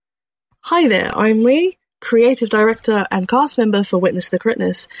Hi there, I'm Lee, Creative Director and cast member for Witness the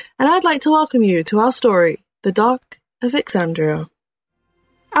Critness, and I'd like to welcome you to our story, The Dark of Ixandria.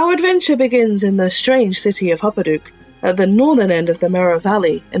 Our adventure begins in the strange city of Huppadook, at the northern end of the Mera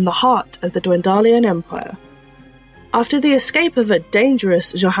Valley, in the heart of the Dwendalian Empire. After the escape of a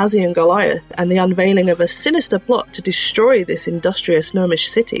dangerous Johazian Goliath and the unveiling of a sinister plot to destroy this industrious gnomish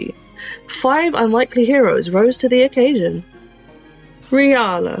city, 5 unlikely heroes rose to the occasion.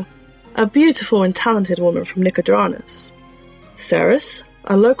 Riala, a beautiful and talented woman from Nicodranus. Ceres,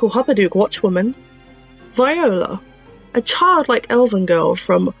 a local Huppadook watchwoman. Viola, a childlike elven girl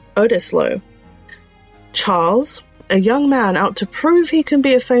from Odesloe. Charles, a young man out to prove he can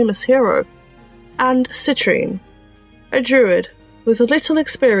be a famous hero. And Citrine, a druid with little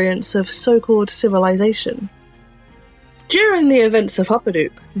experience of so-called civilization. During the events of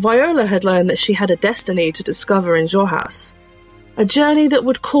Huppadook, Viola had learned that she had a destiny to discover in Jorhas, a journey that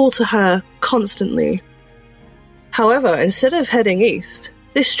would call to her constantly. However, instead of heading east,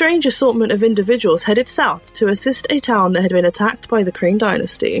 this strange assortment of individuals headed south to assist a town that had been attacked by the Kryn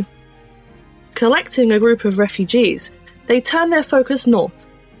dynasty. Collecting a group of refugees, they turned their focus north,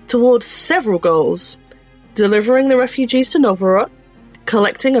 towards several goals: delivering the refugees to Novgorod,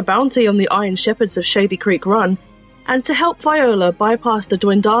 collecting a bounty on the Iron Shepherds of Shady Creek Run, and to help Viola bypass the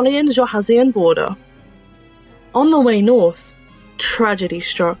Dwendalian-Johazian border. On the way north, tragedy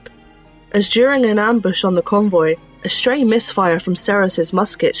struck, as during an ambush on the convoy, a stray misfire from Ceres'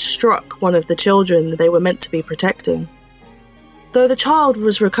 musket struck one of the children they were meant to be protecting. Though the child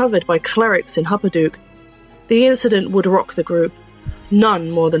was recovered by clerics in Huppadook, the incident would rock the group, none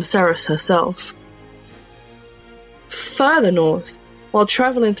more than Ceres herself. Further north, while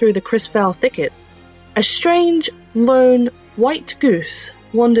travelling through the Crispvale thicket, a strange, lone, white goose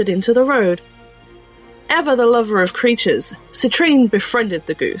wandered into the road. Ever the lover of creatures, Citrine befriended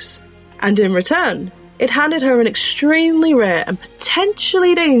the goose, and in return, it handed her an extremely rare and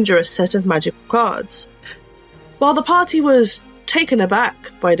potentially dangerous set of magical cards. While the party was taken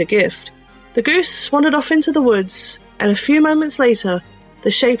aback by the gift, the goose wandered off into the woods, and a few moments later,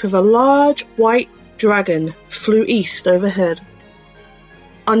 the shape of a large white dragon flew east overhead.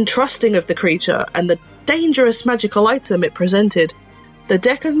 Untrusting of the creature and the dangerous magical item it presented, the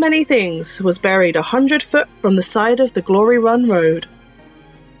Deck of Many Things was buried 100 foot from the side of the Glory Run Road.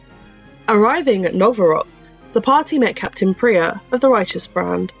 Arriving at Novgorod, the party met Captain Priya of the Righteous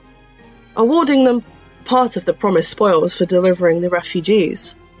Brand, awarding them part of the promised spoils for delivering the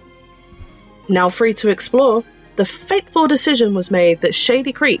refugees. Now free to explore, the fateful decision was made that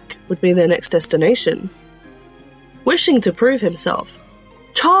Shady Creek would be their next destination. Wishing to prove himself,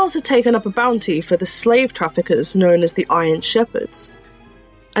 Charles had taken up a bounty for the slave traffickers known as the Iron Shepherds,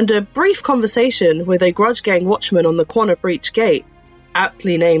 and a brief conversation with a grudge gang watchman on the Corner Breach Gate,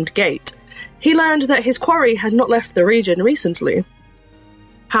 aptly named Gate, he learned that his quarry had not left the region recently.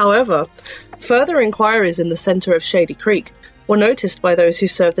 However, further inquiries in the centre of Shady Creek were noticed by those who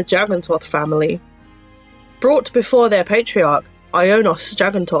served the Jagantoth family. Brought before their patriarch, Ionos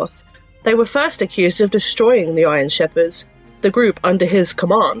Jagantoth, they were first accused of destroying the Iron Shepherds, the group under his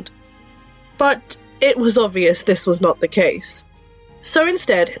command. But it was obvious this was not the case. So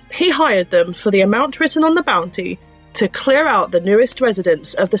instead, he hired them for the amount written on the bounty to clear out the newest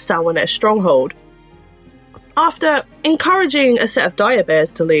residents of the Salwanesh stronghold. After encouraging a set of dire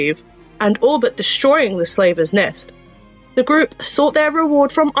bears to leave, and all but destroying the slaver's nest, the group sought their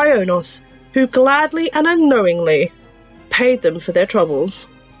reward from Ionos, who gladly and unknowingly paid them for their troubles.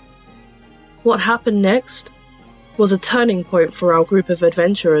 What happened next was a turning point for our group of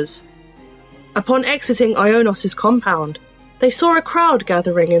adventurers. Upon exiting Ionos' compound, they saw a crowd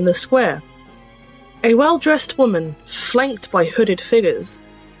gathering in the square. A well-dressed woman, flanked by hooded figures,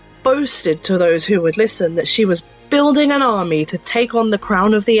 boasted to those who would listen that she was building an army to take on the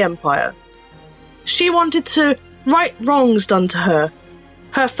crown of the Empire. She wanted to right wrongs done to her,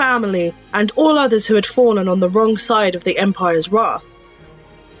 her family, and all others who had fallen on the wrong side of the Empire's wrath.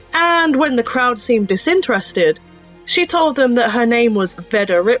 And when the crowd seemed disinterested, she told them that her name was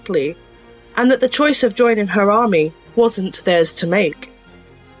Veda Ripley, and that the choice of joining her army wasn't theirs to make.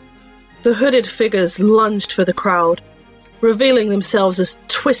 The hooded figures lunged for the crowd, revealing themselves as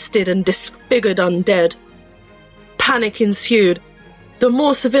twisted and disfigured undead. Panic ensued. The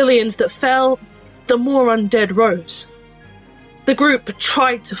more civilians that fell, the more undead rose. The group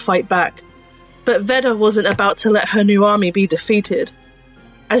tried to fight back, but Veda wasn't about to let her new army be defeated.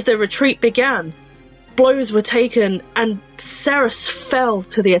 As the retreat began, blows were taken, and Ceres fell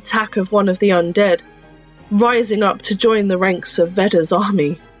to the attack of one of the undead, rising up to join the ranks of Veda's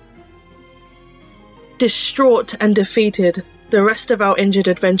army. Distraught and defeated, the rest of our injured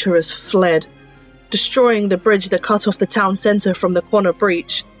adventurers fled, destroying the bridge that cut off the town centre from the corner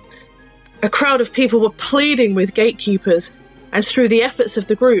breach. A crowd of people were pleading with gatekeepers, and through the efforts of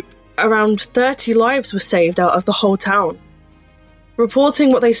the group, around 30 lives were saved out of the whole town.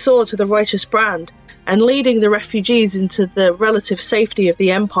 Reporting what they saw to the Righteous Brand, and leading the refugees into the relative safety of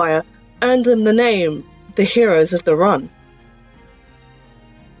the Empire, earned them the name, the Heroes of the Run.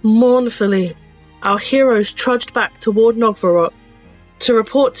 Mournfully, our heroes trudged back toward Nogvarot to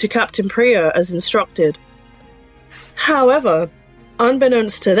report to Captain Priya as instructed. However,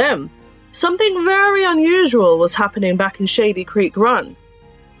 unbeknownst to them, something very unusual was happening back in Shady Creek Run.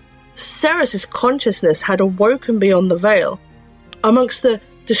 Ceres's consciousness had awoken beyond the veil. Amongst the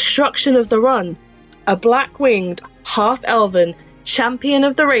destruction of the run, a black-winged, half-elven champion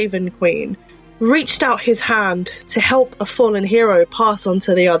of the Raven Queen reached out his hand to help a fallen hero pass on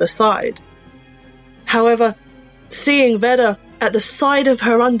to the other side. However, seeing Veda at the side of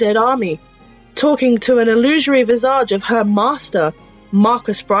her undead army, talking to an illusory visage of her master,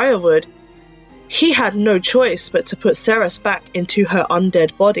 Marcus Briarwood, he had no choice but to put Ceres back into her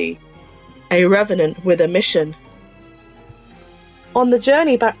undead body, a revenant with a mission. On the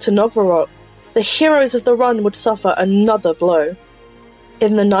journey back to Nogvarot, the heroes of the run would suffer another blow.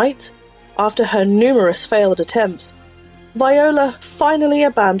 In the night, after her numerous failed attempts, Viola finally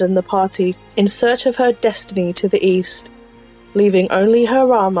abandoned the party in search of her destiny to the east, leaving only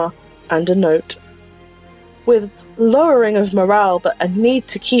her armor and a note. With lowering of morale but a need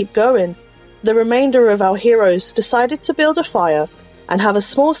to keep going, the remainder of our heroes decided to build a fire and have a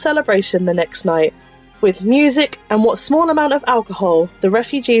small celebration the next night, with music and what small amount of alcohol the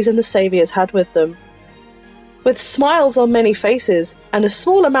refugees and the saviors had with them. With smiles on many faces and a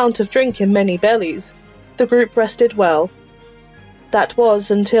small amount of drink in many bellies, the group rested well. That was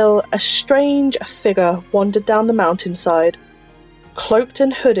until a strange figure wandered down the mountainside, cloaked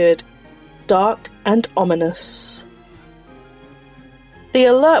and hooded, dark and ominous. The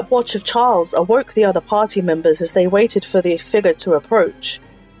alert watch of Charles awoke the other party members as they waited for the figure to approach.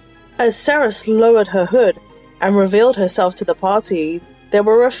 As Ceres lowered her hood and revealed herself to the party, there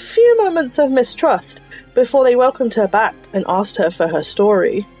were a few moments of mistrust before they welcomed her back and asked her for her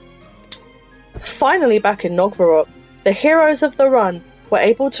story. Finally back in Nogvarot, the heroes of the run were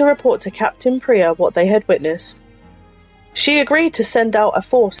able to report to Captain Priya what they had witnessed. She agreed to send out a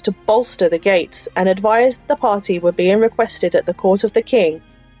force to bolster the gates and advised the party were being requested at the court of the king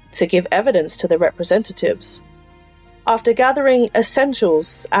to give evidence to the representatives. After gathering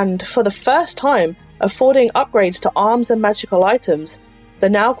essentials and, for the first time, affording upgrades to arms and magical items, the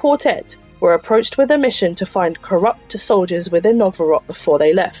now quartet were approached with a mission to find corrupt soldiers within Nogvarot before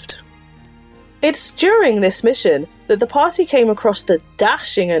they left. It's during this mission that the party came across the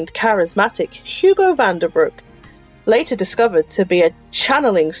dashing and charismatic Hugo Vanderbroek, later discovered to be a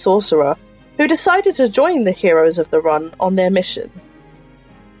channeling sorcerer who decided to join the heroes of the run on their mission.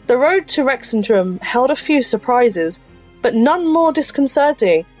 The road to Rexendrum held a few surprises, but none more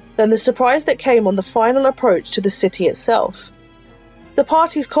disconcerting than the surprise that came on the final approach to the city itself. The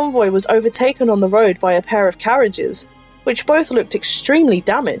party's convoy was overtaken on the road by a pair of carriages, which both looked extremely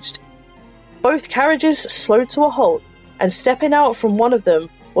damaged. Both carriages slowed to a halt, and stepping out from one of them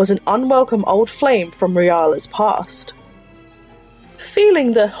was an unwelcome old flame from Riala's past.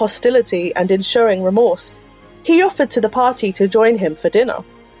 Feeling the hostility and in showing remorse, he offered to the party to join him for dinner.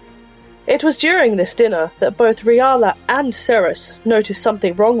 It was during this dinner that both Riala and Ceres noticed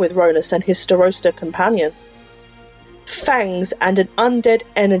something wrong with Ronus and his Starosta companion. Fangs and an undead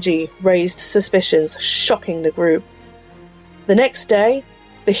energy raised suspicions, shocking the group. The next day,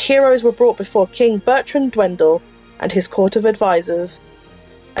 the heroes were brought before King Bertrand Dwendal and his court of advisors.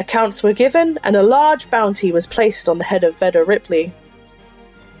 Accounts were given and a large bounty was placed on the head of Veda Ripley.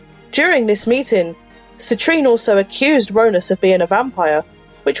 During this meeting, Citrine also accused Ronus of being a vampire,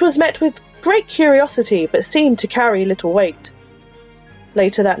 which was met with great curiosity but seemed to carry little weight.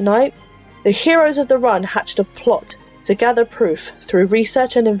 Later that night, the heroes of the run hatched a plot to gather proof through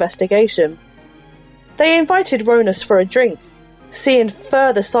research and investigation. They invited Ronus for a drink, seeing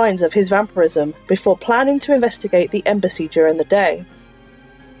further signs of his vampirism before planning to investigate the embassy during the day.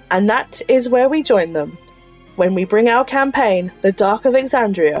 And that is where we join them, when we bring our campaign, The Dark of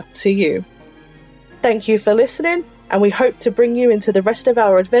Exandria, to you. Thank you for listening, and we hope to bring you into the rest of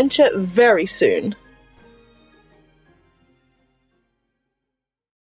our adventure very soon.